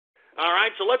All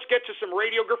right, so let's get to some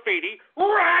Radio Graffiti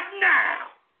right now.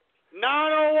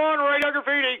 901 Radio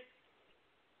Graffiti.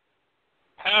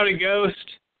 Howdy,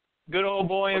 Ghost. Good old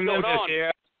boy in Memphis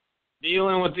here.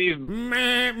 Dealing with these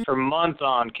for months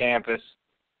on campus.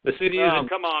 The city is... Oh,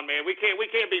 come on, man. We can't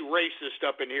be racist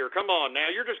up in here. Come on now.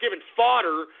 You're just giving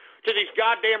fodder to these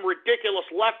goddamn ridiculous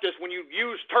leftists when you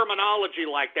use terminology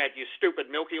like that, you stupid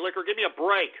milky liquor. Give me a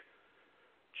break.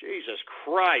 Jesus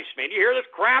Christ, man. You hear this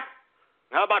crap?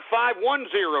 How about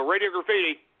 510 Radio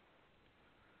Graffiti?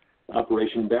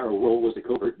 Operation Barrel Roll was a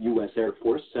covert U.S. Air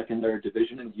Force 2nd Air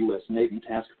Division and U.S. Navy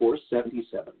Task Force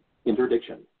 77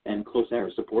 interdiction and close air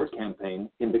support campaign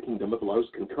in the Kingdom of Laos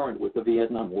concurrent with the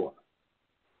Vietnam War.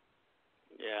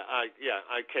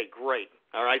 Okay, great.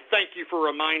 All right, thank you for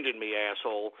reminding me,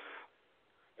 asshole.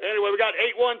 Anyway, we got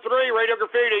 813 Radio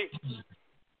Graffiti.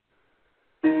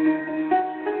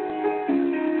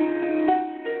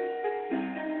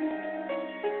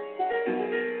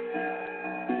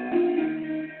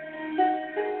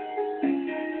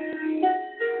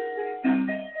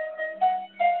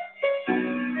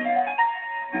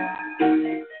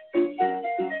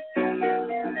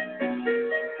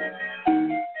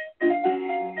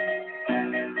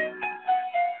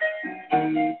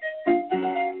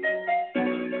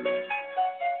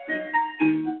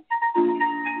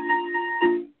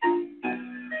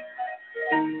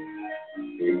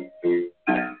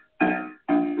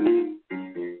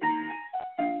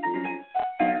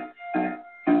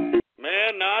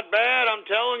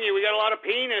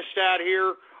 Out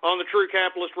here on the True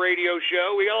Capitalist Radio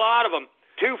Show. We got a lot of them.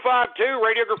 252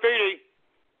 Radio Graffiti.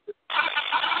 This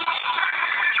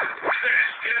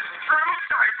is True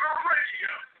Cyber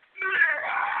Radio.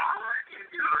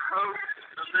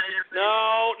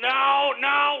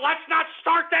 No. Let's not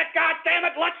start that,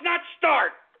 goddammit. Let's not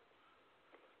start.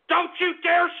 Don't you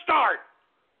dare start.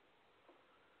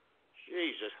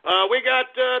 Jesus. We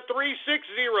got 360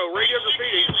 Radio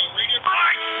Graffiti.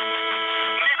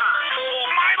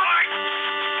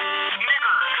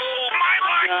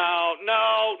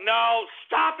 No,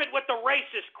 stop it with the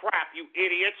racist crap, you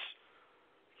idiots.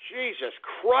 Jesus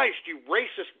Christ, you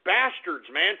racist bastards,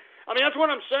 man. I mean, that's what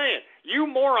I'm saying. You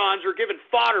morons are giving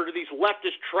fodder to these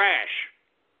leftist trash.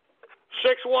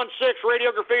 616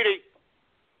 Radio Graffiti.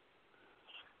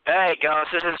 Hey,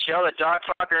 Ghost, this is Joe, the dog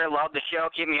fucker. Love the show.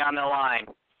 Keep me on the line.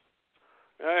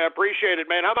 I appreciate it,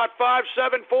 man. How about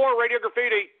 574 Radio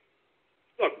Graffiti?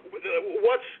 Look,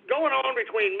 what's going on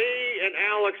between me and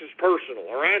Alex is personal,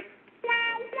 all right?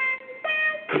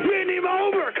 Bend him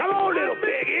over. Come on, little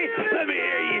piggy. Let me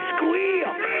hear you squeal.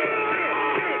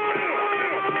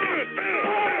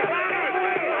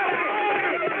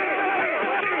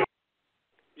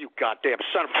 You goddamn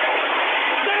son of a...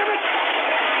 Damn it!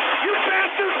 You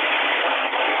bastard!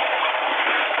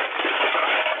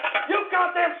 You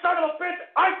goddamn son of a bitch!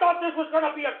 I thought this was going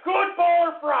to be a good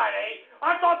Baller Friday.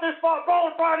 I thought this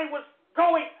Baller Friday was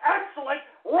going excellent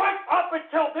right up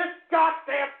until this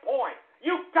goddamn point.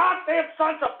 You goddamn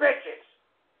sons of bitches.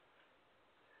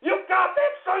 You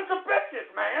goddamn sons of bitches,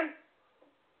 man.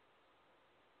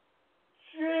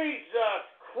 Jesus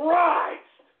Christ.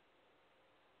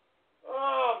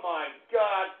 Oh, my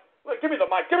God. Look, give me the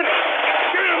mic. Give me the mic.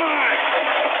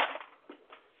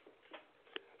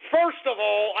 First of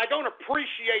all, I don't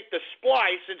appreciate the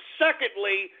splice. And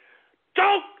secondly,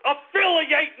 don't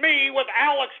affiliate me with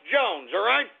Alex Jones, all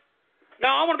right?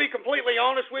 Now, I want to be completely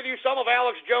honest with you. Some of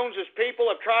Alex Jones's people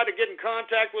have tried to get in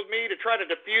contact with me to try to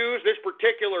diffuse this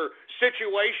particular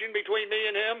situation between me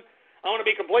and him. I want to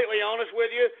be completely honest with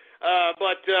you,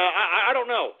 but I don't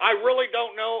know. I really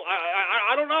don't know.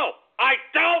 I don't know. I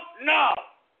don't know.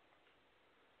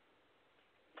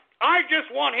 I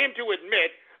just want him to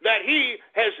admit that he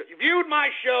has viewed my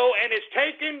show and has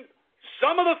taken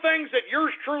some of the things that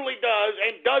yours truly does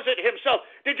and does it himself.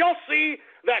 Did y'all see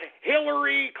that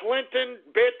Hillary Clinton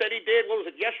bit that he did, what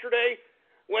was it, yesterday?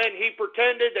 When he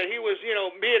pretended that he was,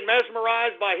 being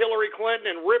mesmerized by Hillary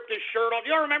Clinton and ripped his shirt off.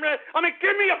 Y'all remember that? I mean,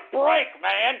 give me a break,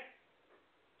 man.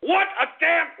 What a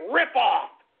damn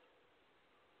ripoff.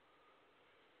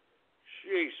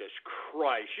 Jesus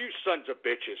Christ, you sons of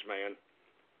bitches, man.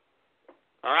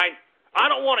 All right? I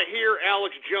don't want to hear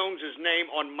Alex Jones's name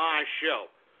on my show.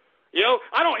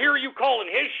 I don't hear you calling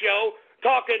his show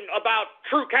talking about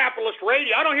True Capitalist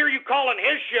Radio. I don't hear you calling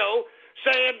his show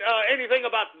saying anything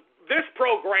about this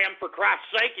program, for Christ's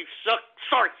sake, you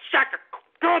sorry sack of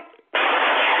good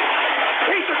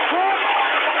piece of crap.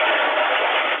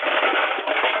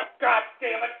 God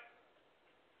damn it.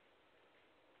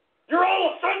 You're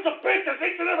all the sons of bitches,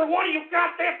 each and every one of you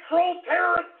goddamn troll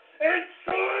terrorists and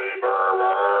cyber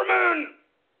vermin.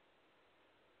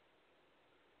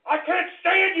 I can't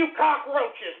stand you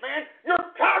cockroaches, man.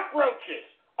 You're cockroaches.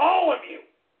 All of you.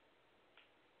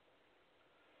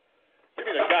 Give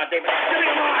me the goddamn mic. Give me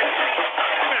the mic.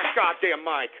 Give me that goddamn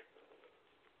mic.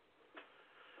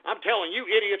 I'm telling you,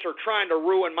 idiots are trying to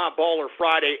ruin my Baller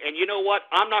Friday, and you know what?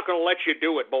 I'm not going to let you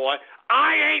do it, boy.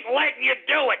 I ain't letting you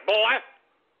do it, boy.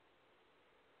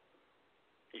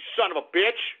 You son of a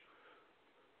bitch.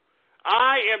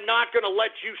 I am not going to let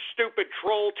you stupid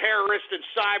troll, terrorist, and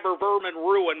cyber vermin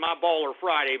ruin my Baller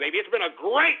Friday, baby. It's been a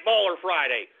great Baller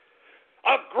Friday.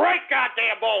 A great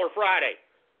goddamn Baller Friday.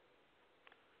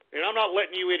 And I'm not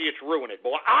letting you idiots ruin it,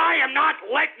 boy. I am not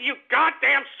letting you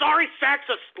goddamn sorry sacks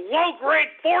of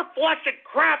low-grade, four-flushed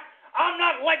crap. I'm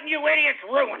not letting you idiots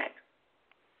ruin it.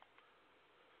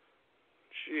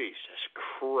 Jesus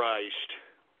Christ.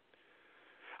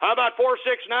 How about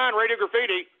 469 Radio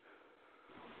Graffiti?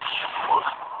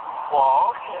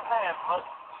 Well, okay, but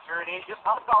just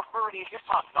not about 30, just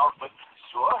not about, but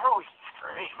sure,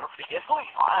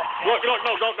 Look,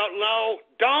 no,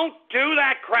 don't do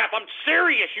that crap. I'm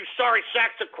serious, you sorry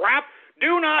sacks of crap.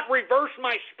 Do not reverse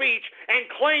my speech and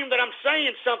claim that I'm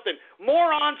saying something.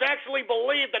 Morons actually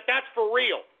believe that that's for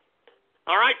real.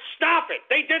 All right, stop it.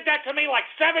 They did that to me like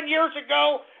 7 years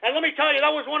ago, and let me tell you,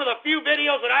 that was one of the few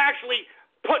videos that I actually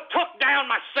took down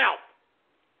myself.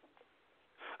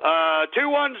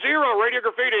 210 Radio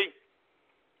Graffiti.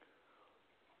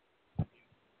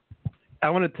 I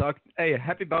want to talk. Hey,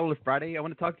 happy Battle of Friday. I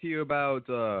want to talk to you about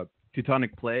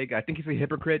Teutonic Plague. I think he's a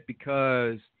hypocrite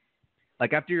because,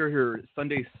 like, after your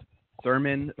Sunday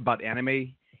sermon about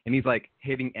anime, and he's like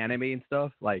hating anime and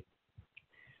stuff. Like,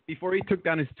 before he took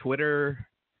down his Twitter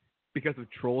because of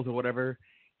trolls or whatever,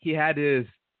 he had his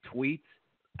tweets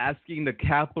asking the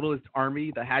capitalist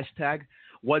army, the hashtag,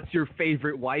 "What's your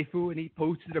favorite waifu?" And he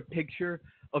posted a picture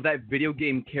of that video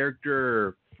game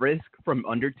character Frisk from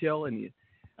Undertale, and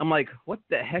I'm like, what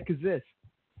the heck is this?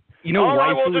 You know,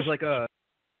 right, waifu is like a...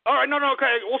 All right, no,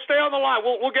 okay. We'll stay on the line.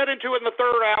 We'll get into it in the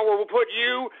third hour. We'll put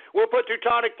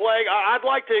Teutonic Plague. I'd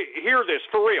like to hear this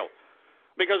for real.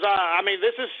 Because, I mean,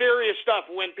 this is serious stuff.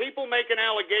 When people make an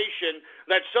allegation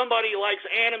that somebody likes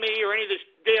anime or any of this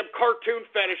damn cartoon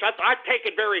fetish, I take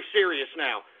it very serious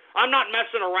now. I'm not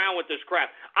messing around with this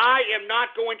crap. I am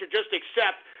not going to just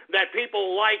accept that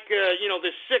people like,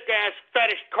 this sick-ass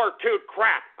fetish cartoon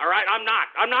crap, all right? I'm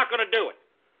not going to do it.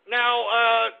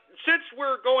 Now, since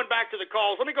we're going back to the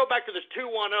calls, let me go back to this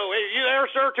 210. Hey, you there,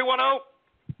 sir,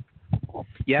 210?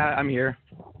 Yeah, I'm here.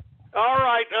 All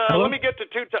right, let me get to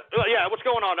yeah, what's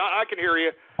going on? I can hear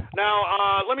you.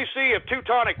 Now, let me see if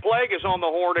Teutonic Plague is on the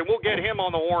horn, and we'll get him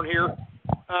on the horn here.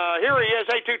 Here he is.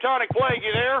 Hey, Teutonic Plague,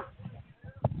 you there?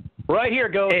 Right here,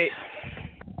 Ghost. Hey.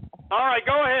 All right,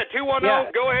 go ahead. 210, yeah.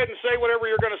 Go ahead and say whatever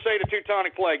you're going to say to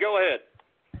Teutonic Plague. Go ahead.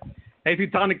 Hey,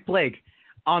 Teutonic Plague.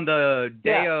 On the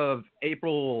day of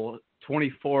April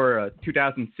 24,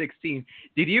 2016,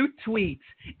 did you tweet,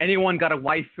 anyone got a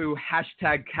waifu,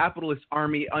 hashtag capitalist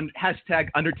army, hashtag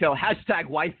Undertale, hashtag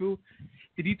waifu?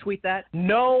 Did you tweet that?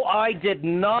 No, I did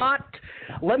not.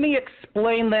 Let me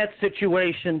explain that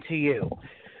situation to you.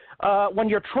 When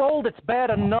you're trolled, it's bad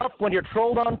enough when you're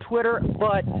trolled on Twitter,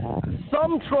 but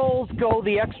some trolls go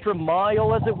the extra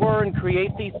mile, as it were, and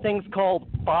create these things called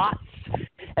bots.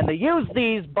 And they use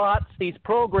these bots, these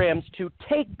programs, to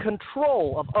take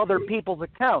control of other people's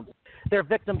accounts, their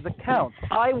victims' accounts.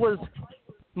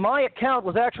 My account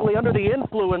was actually under the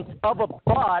influence of a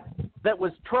bot that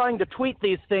was trying to tweet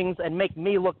these things and make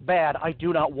me look bad. I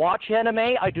do not watch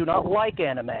anime. I do not like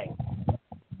anime.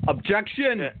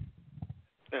 Objection.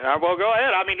 Well, go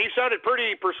ahead. I mean, he sounded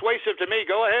pretty persuasive to me.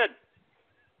 Go ahead.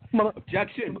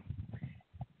 Objection.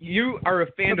 You are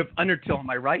a fan of Undertale, am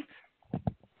I right?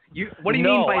 What do you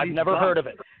mean by I've these never bots? heard of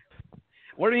it.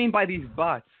 What do you mean by these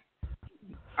bots?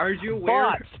 Are you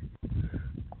aware? Bots.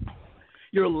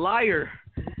 You're a liar.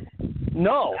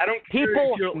 No.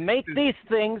 People make these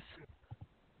things.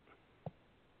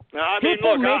 I mean,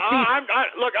 look,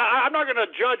 I'm not going to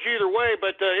judge either way,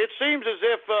 but it seems as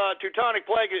if Teutonic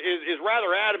Plague is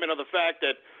rather adamant of the fact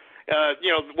that,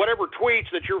 whatever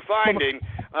tweets that you're finding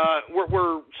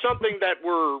were something that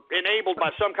were enabled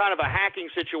by some kind of a hacking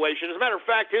situation. As a matter of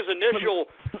fact, his initial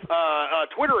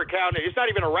Twitter account is not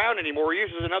even around anymore. He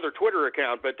uses another Twitter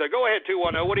account. But go ahead,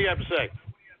 210. What do you have to say?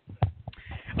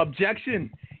 Objection.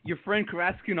 Your friend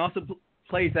Karaskun also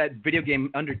plays that video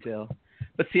game Undertale.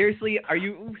 But seriously, are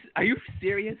you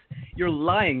serious? You're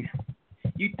lying.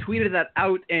 You tweeted that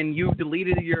out and you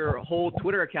deleted your whole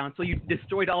Twitter account, so you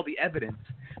destroyed all the evidence.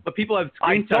 but people have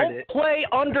I screenshotted don't it. play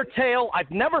Undertale.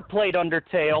 I've never played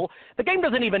Undertale. The game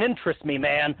doesn't even interest me,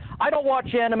 man. I don't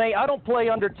watch anime. I don't play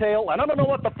Undertale. And I don't know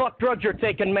what the fuck drugs you're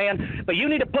taking, man. But you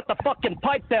need to put the fucking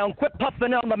pipe down, quit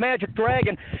puffing on the magic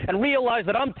dragon, and realize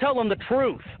that I'm telling the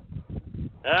truth.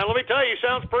 Let me tell you, he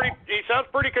sounds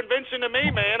pretty convincing to me,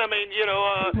 man. I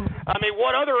mean,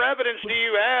 what other evidence do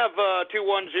you have,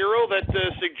 210, that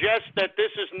suggests that this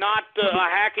is not a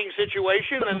hacking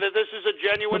situation and that this is a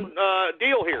genuine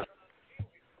deal here?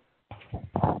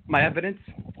 My evidence?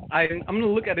 I'm going to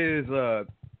look at his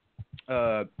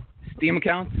Steam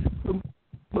account.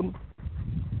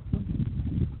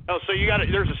 Oh, so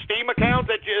there's a Steam account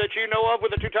that you know of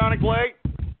with a Teutonic Plague?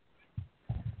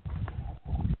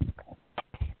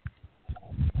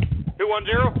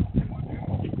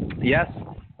 210? Yes.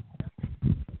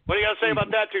 What do you got to say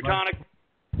about that, Teutonic?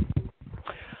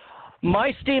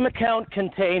 My Steam account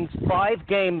contains 5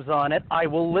 games on it. I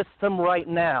will list them right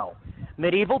now.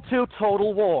 Medieval 2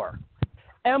 Total War,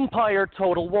 Empire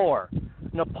Total War,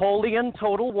 Napoleon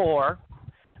Total War,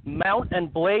 Mount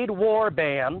and Blade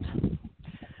Warband.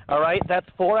 All right, that's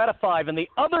 4 out of 5. And the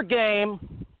other game,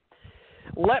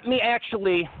 let me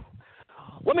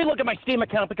look at my Steam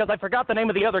account because I forgot the name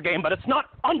of the other game, but it's not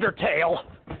Undertale.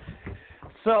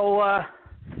 So,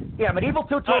 yeah, Medieval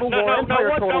 2 Total War,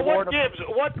 Empire Total War.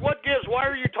 What gives? Why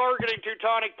are you targeting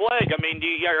Teutonic Plague? I mean,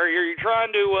 are you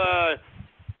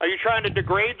trying to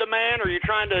degrade the man? Are you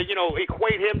trying to,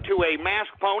 equate him to a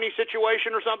masked pony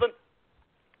situation or something?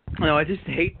 No, I just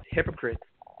hate hypocrites.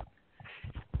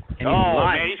 Oh,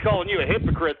 man, he's calling you a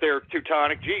hypocrite there,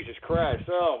 Teutonic. Jesus Christ.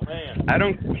 Oh, man. I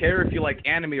don't care if you like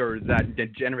anime or that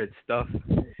degenerate stuff.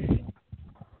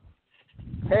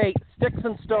 Hey, sticks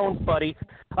and stones, buddy.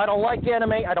 I don't like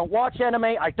anime. I don't watch anime.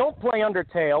 I don't play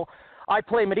Undertale. I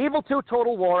play Medieval 2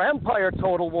 Total War, Empire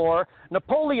Total War,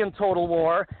 Napoleon Total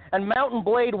War, and Mount and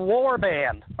Blade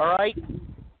Warband. All right?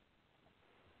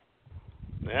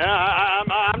 Yeah,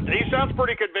 he sounds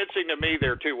pretty convincing to me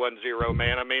there, 210,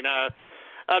 man.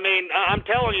 I mean, I'm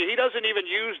telling you, he doesn't even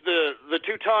use the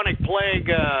Teutonic Plague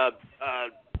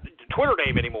Twitter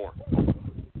name anymore.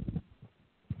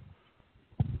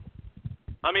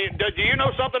 I mean, do you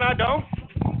know something I don't?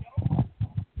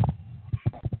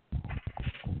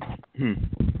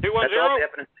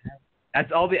 210?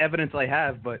 That's all the evidence I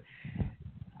have, but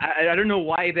I don't know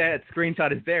why that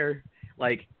screenshot is there.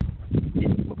 Like,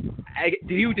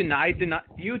 do you deny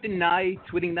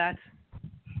tweeting that?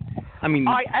 I mean,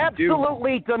 I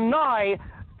absolutely deny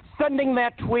sending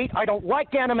that tweet. I don't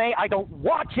like anime. I don't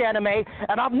watch anime,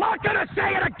 and I'm not going to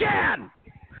say it again.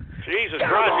 Jesus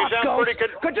Christ, you sound pretty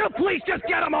good. Could you please just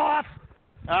get him off?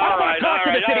 All right, I don't talk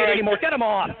to this idiot anymore. Get him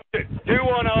off. 210,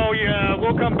 yeah,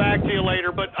 we'll come back to you later.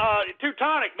 But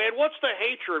Teutonic, man, what's the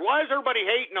hatred? Why is everybody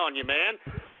hating on you, man?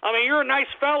 I mean, you're a nice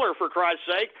feller, for Christ's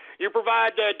sake. You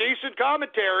provide decent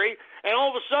commentary, and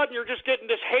all of a sudden you're just getting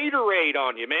this haterade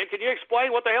on you, man. Can you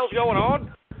explain what the hell's going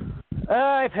on?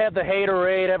 I've had the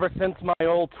haterade ever since my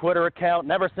old Twitter account,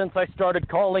 and ever since I started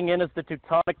calling in as the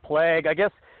Teutonic Plague. I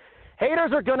guess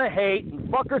haters are going to hate, and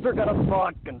fuckers are going to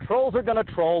fuck, and trolls are going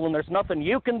to troll, and there's nothing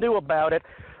you can do about it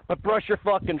but brush your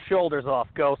fucking shoulders off,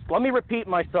 Ghost. Let me repeat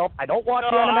myself. I don't watch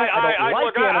anime. I don't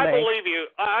like anime. I believe you.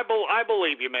 I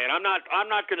believe you, man. I'm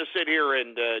not going to sit here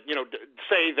and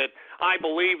say that I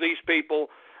believe these people.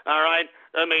 All right.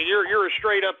 I mean, you're a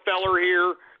straight up feller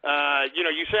here.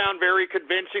 You sound very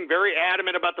convincing, very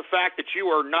adamant about the fact that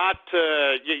you're not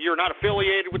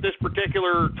affiliated with this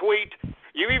particular tweet.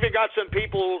 You even got some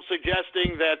people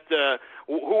suggesting that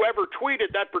whoever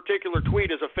tweeted that particular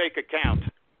tweet is a fake account.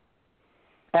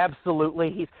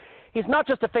 Absolutely. He's not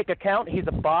just a fake account. He's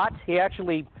a bot. He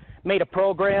actually made a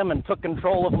program and took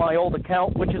control of my old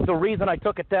account, which is the reason I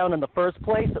took it down in the first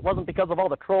place. It wasn't because of all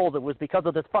the trolls. It was because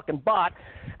of this fucking bot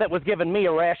that was giving me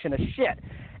a ration of shit.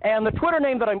 And the Twitter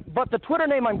name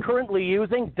I'm currently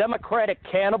using, Democratic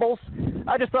Cannibals,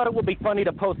 I just thought it would be funny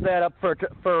to post that up for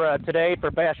today for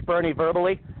Bash Bernie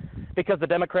verbally, because the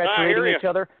Democrats are hating each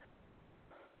other.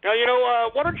 Now,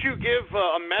 why don't you give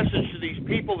a message to these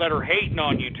people that are hating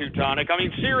on you, Teutonic? I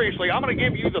mean, seriously, I'm going to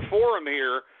give you the forum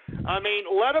here. I mean,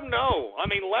 let them know.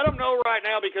 Let them know right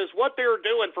now, because what they're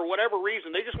doing, for whatever reason,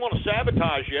 they just want to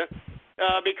sabotage you.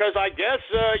 Because I guess,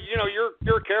 you're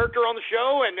a character on the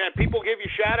show, and people give you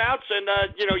shout-outs, and,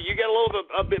 you get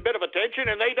a bit of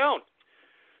attention, and they don't.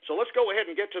 So let's go ahead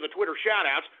and get to the Twitter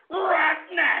shout-outs right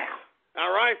now, all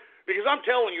right? Because I'm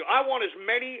telling you, I want as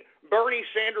many Bernie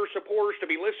Sanders supporters to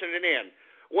be listening in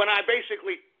when I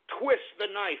basically twist the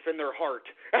knife in their heart.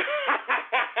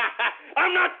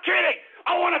 I'm not kidding.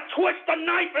 I want to twist the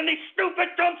knife in these stupid,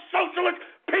 dumb socialist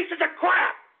pieces of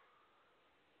crap.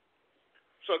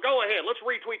 So So go ahead. Let's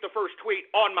retweet the first tweet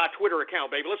on my Twitter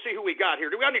account, baby. Let's see who we got here.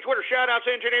 Do we got any Twitter shout-outs,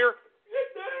 engineer?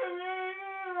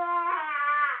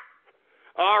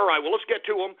 All right, well, let's get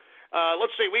to them.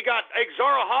 Let's see. We got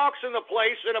Exara Hawks in the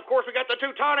place, and, of course, we got the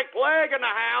Teutonic Plague in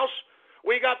the house.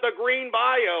 We got the Green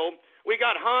Bio. We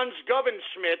got Hans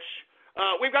Govensmits.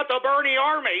 We've got the Bernie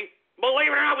Army. Believe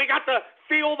it or not, we got the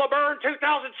Feel the Burn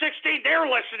 2016.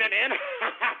 They're listening in.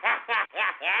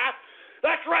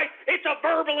 That's right. It's a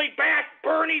verbally backed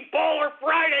Bernie Baller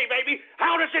Friday, baby.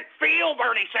 How does it feel,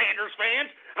 Bernie Sanders fans?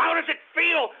 How does it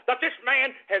feel that this man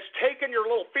has taken your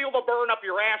little Feel the Burn up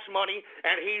your ass money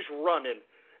and he's running?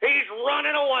 He's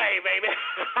running away, baby.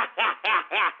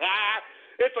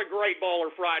 It's a great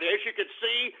Baller Friday. As you can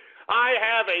see, I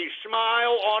have a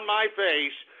smile on my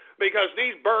face because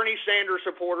these Bernie Sanders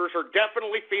supporters are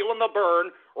definitely feeling the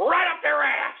burn right up their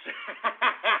ass.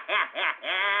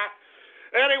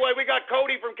 Anyway, we got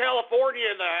Cody from California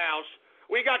in the house.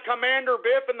 We got Commander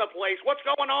Biff in the place. What's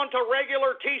going on to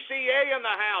regular TCA in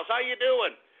the house? How you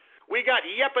doing? We got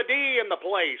Yepidee in the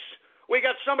place. We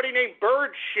got somebody named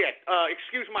Bird Shit.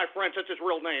 Excuse my French, that's his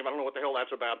real name. I don't know what the hell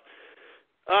that's about.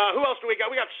 Who else do we got?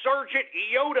 We got Sergeant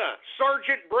Yoda,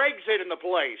 Sergeant Brexit in the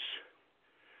place.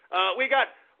 We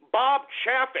got Bob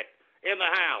Chaffett in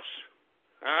the house.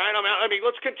 All right, I mean,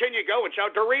 let's continue going.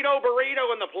 Shout Dorito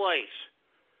Burrito in the place.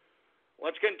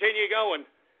 Let's continue going.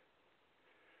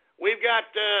 We've got,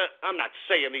 I'm not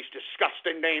saying these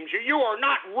disgusting names. You are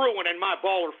not ruining my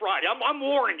Baller Friday. I'm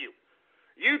warning you.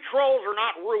 You trolls are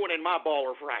not ruining my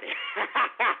Baller Friday.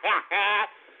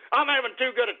 I'm having too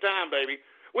good a time, baby.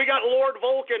 We got Lord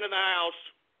Vulcan in the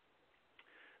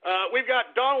house. We've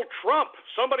got Donald Trump,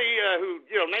 somebody who,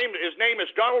 his name is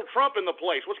Donald Trump in the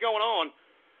place. What's going on?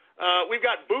 We've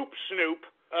got Boop Snoop.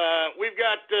 We've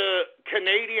got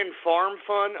Canadian Farm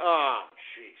Fun. Oh,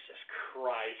 Jesus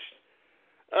Christ.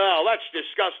 Oh, that's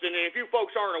disgusting. And if you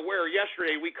folks aren't aware,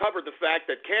 yesterday we covered the fact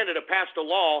that Canada passed a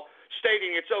law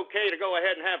stating it's okay to go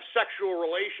ahead and have sexual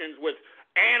relations with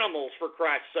animals, for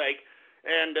Christ's sake.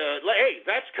 And, hey,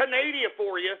 that's Canada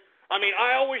for you. I mean,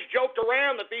 I always joked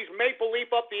around that these maple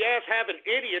leaf up the ass having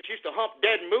idiots used to hump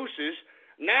dead mooses.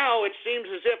 Now it seems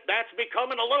as if that's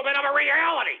becoming a little bit of a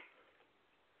reality.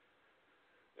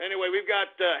 Anyway, we've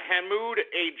got Hamoud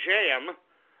Ajam.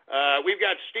 We've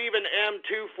got Stephen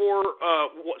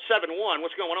M2471.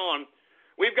 What's going on?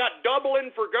 We've got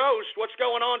Dublin for Ghost. What's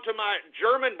going on to my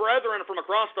German brethren from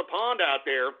across the pond out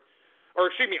there? Or,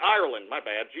 excuse me, Ireland. My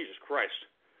bad. Jesus Christ.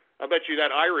 I bet you that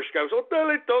Irish guy was,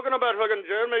 Billy, talking about fucking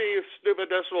Germany, you stupid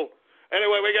decimal.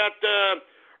 Anyway, we got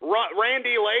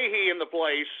Randy Leahy in the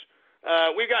place.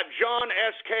 We got John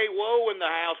S.K. Woe in the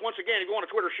house. Once again, if you want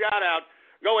a Twitter shout-out,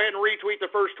 go ahead and retweet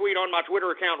the first tweet on my Twitter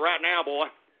account right now, boy.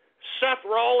 Seth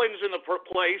Rollins in the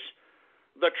place.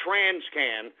 The trans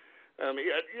can.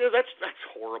 That's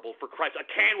horrible, for Christ. A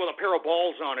can with a pair of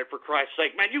balls on it, for Christ's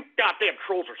sake. Man, you goddamn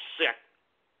trolls are sick.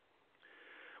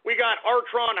 We got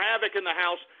Artron Havoc in the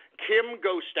house. Kim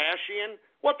Gostashian.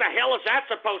 What the hell is that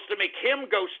supposed to mean? Kim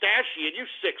Gostashian, you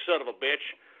sick son of a bitch.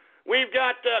 We've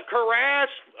got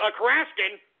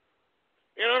Karaskin.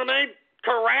 You know what I mean?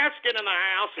 Karaskin in the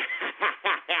house.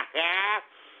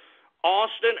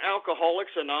 Austin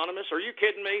Alcoholics Anonymous. Are you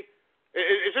kidding me?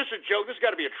 Is this a joke? This has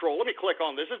got to be a troll. Let me click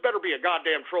on this. This better be a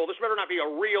goddamn troll. This better not be a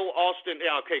real Austin.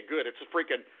 Yeah, okay, good. It's a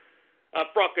freaking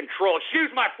troll.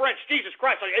 Excuse my French. Jesus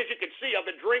Christ. As you can see, I've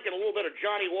been drinking a little bit of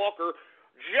Johnny Walker.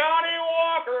 Johnny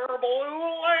Walker,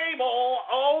 Blue Label.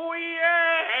 Oh,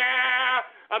 yeah.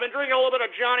 I've been drinking a little bit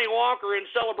of Johnny Walker in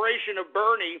celebration of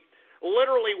Bernie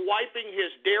literally wiping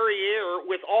his derriere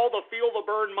with all the Feel the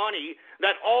Burn money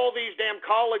that all these damn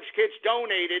college kids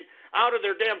donated out of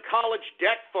their damn college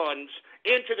debt funds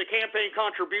into the campaign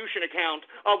contribution account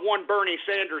of one Bernie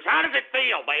Sanders. How does it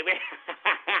feel, baby?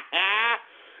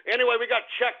 Anyway, we got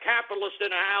Czech Capitalist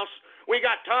in the house. We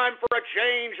got Time for a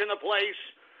Change in the place.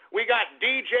 We got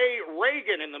DJ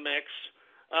Reagan in the mix.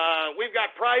 We've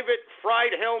got Private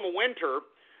Fried Helm Winter.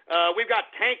 We've got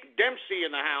Tank Dempsey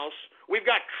in the house. We've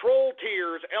got Troll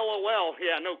Tears, LOL.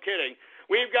 Yeah, no kidding.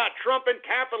 We've got Trump and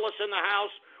Capitalists in the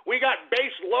house. We got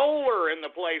Base Loler in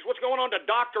the place. What's going on to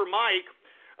Dr. Mike?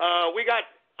 We got,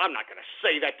 I'm not going to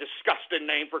say that disgusting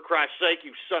name, for Christ's sake,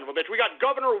 you son of a bitch. We got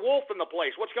Governor Wolf in the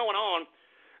place. What's going on?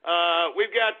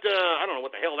 We've got, I don't know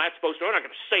what the hell that's supposed to be. I'm not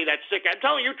going to say that sick. I'm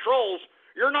telling you, trolls,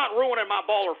 you're not ruining my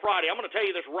Baller Friday. I'm going to tell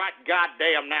you this right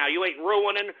goddamn now. You ain't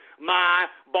ruining my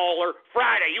Baller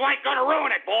Friday. You ain't going to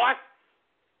ruin it, boy.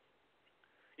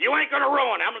 You ain't going to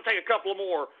ruin it. I'm going to take a couple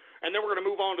more, and then we're going to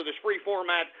move on to this free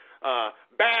format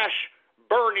Bash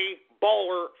Bernie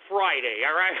Baller Friday,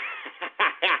 all right?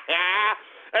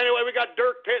 Anyway, we got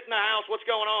Dirk Pitt in the house. What's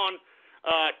going on?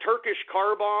 Turkish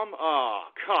car bomb. Oh,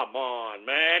 come on,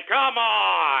 man. Come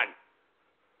on.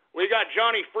 We got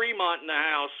Johnny Fremont in the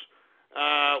house.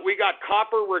 We got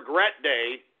Copper Regret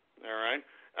Day. All right.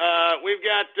 We've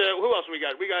got, who else we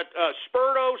got? We got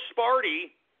Spurto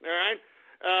Sparty. All right.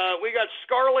 We got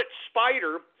Scarlet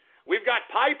Spider. We've got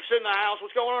Pipes in the house.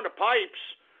 What's going on to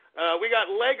Pipes? We got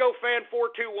Lego Fan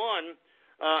 421.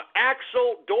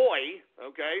 Axel Doy.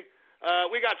 Okay.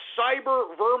 We got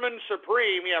Cyber Vermin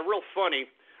Supreme. Yeah, real funny.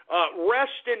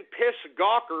 Rest in Piss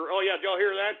Gawker. Oh, yeah, did y'all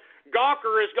hear that?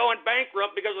 Gawker is going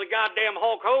bankrupt because of the goddamn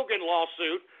Hulk Hogan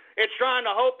lawsuit. It's trying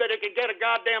to hope that it can get a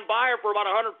goddamn buyer for about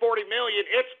 $140 million.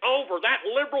 It's over. That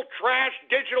liberal trash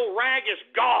digital rag is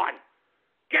gone.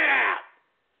 Get out.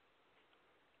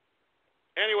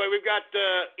 Anyway, we've got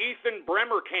Ethan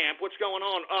Bremerkamp. What's going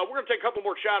on? We're going to take a couple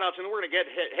more shout-outs, and then we're going to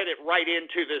head it right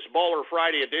into this Baller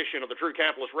Friday edition of the True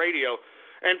Capitalist Radio.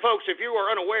 And, folks, if you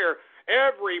are unaware,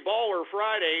 every Baller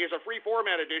Friday is a free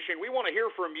format edition. We want to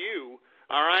hear from you,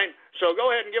 all right? So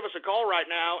go ahead and give us a call right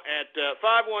now at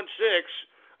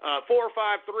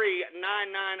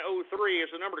 516-453-9903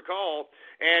 is the number to call.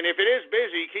 And if it is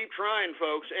busy, keep trying,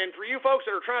 folks. And for you folks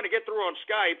that are trying to get through on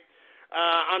Skype,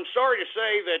 I'm sorry to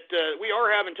say that we are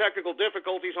having technical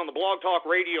difficulties on the Blog Talk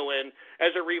Radio end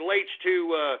as it relates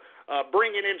to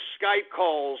bringing in Skype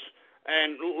calls,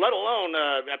 and let alone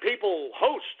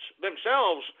hosts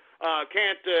themselves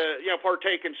can't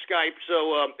partake in Skype.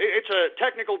 So it's a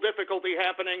technical difficulty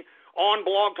happening on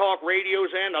Blog Talk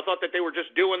Radio's end. I thought that they were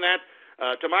just doing that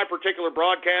to my particular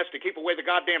broadcast to keep away the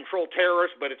goddamn troll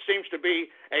terrorists, but it seems to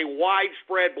be a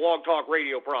widespread Blog Talk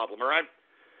Radio problem, all right?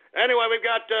 Anyway, we've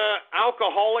got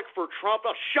Alcoholic for Trump.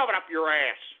 Oh, shove it up your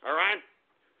ass, all right?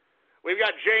 We've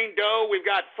got Jane Doe. We've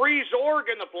got Free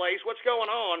Zorg in the place. What's going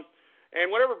on?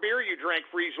 And whatever beer you drank,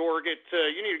 Free Zorg,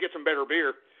 you need to get some better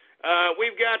beer.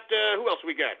 We've got, who else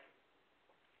we got?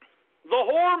 The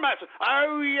Whore Master.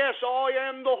 Oh, yes, I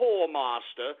am the Whore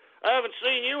Master. I haven't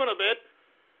seen you in a bit.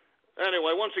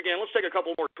 Anyway, once again, let's take a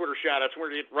couple more Twitter shout-outs, and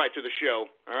we're going to get right to the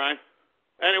show, all right?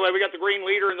 Anyway, we got the Green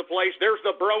Leader in the place. There's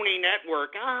the Brony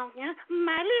Network. Oh, yeah,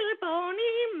 my little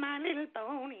pony, my little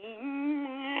pony.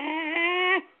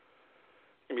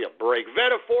 Give me a break.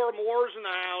 Vetaforum Wars in the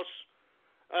house.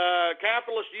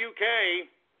 Capitalist UK.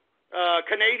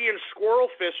 Canadian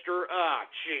Squirrel Fister. Ah,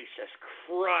 Jesus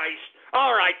Christ.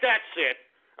 All right, that's it.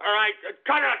 All right,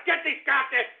 cut it off. Get these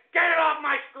goddamn, get it off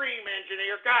my screen,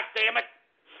 engineer. God damn it.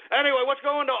 Anyway, what's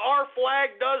going to Our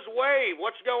Flag Does Wave?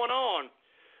 What's going on?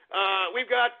 We've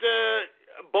got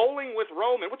Bowling with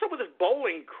Roman. What's up with this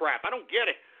bowling crap? I don't get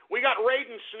it. We got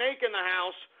Raiden Snake in the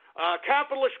house.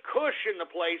 Capitalist Kush in the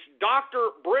place.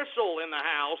 Dr. Bristle in the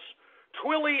house.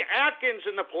 Twilly Atkins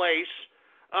in the place.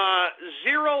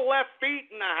 Zero Left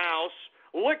Feet in the house.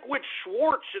 Liquid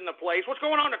Schwartz in the place. What's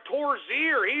going on to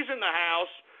Torzier? He's in the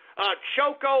house.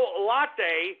 Choco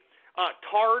Latte.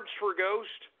 Tards for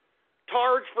Ghost.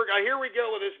 Here we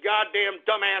go with this goddamn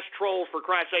dumbass troll, for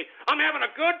Christ's sake. I'm having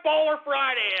a good Baller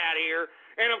Friday out here,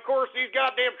 and of course these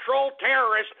goddamn troll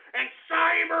terrorists and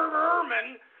cyber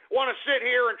vermin want to sit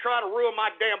here and try to ruin my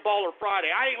damn Baller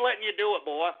Friday. I ain't letting you do it,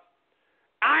 boy.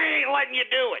 I ain't letting you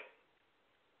do it.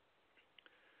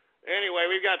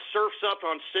 Anyway, we've got Surfs Up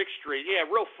on 6th Street. Yeah,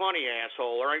 real funny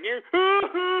asshole, aren't you?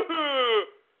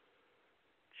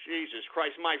 Jesus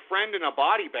Christ, my friend in a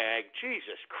body bag.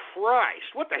 Jesus Christ,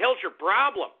 what the hell's your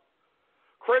problem?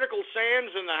 Critical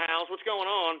Sands in the house. What's going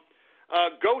on?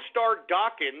 Ghost Star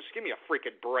Dawkins. Give me a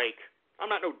freaking break. I'm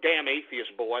not no damn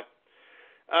atheist, boy.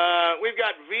 We've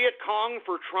got Viet Cong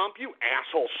for Trump. You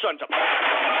asshole sons of...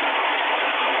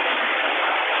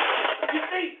 You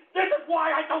see, this is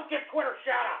why I don't give Twitter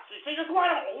shout-outs. You see, this is why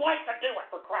I don't like to do it,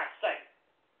 for Christ's sake.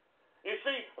 You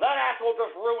see, that asshole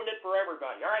just ruined it for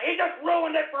everybody, all right? He just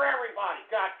ruined it for everybody,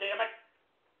 God damn it.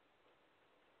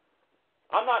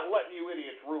 I'm not letting you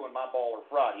idiots ruin my Baller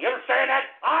Friday. You understand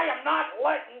that? I am not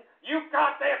letting you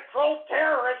goddamn troll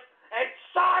terrorists and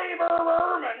cyber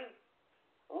vermin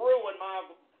ruin my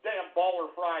damn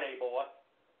Baller Friday, boy.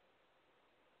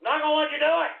 Not gonna let you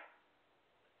do it.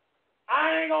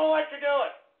 I ain't gonna let you do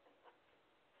it.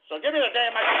 So give me the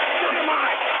damn mic. Give me the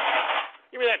mic.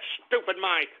 Give me that stupid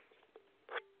mic.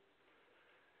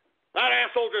 That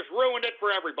asshole just ruined it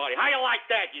for everybody. How you like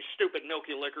that, you stupid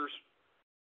milky lickers?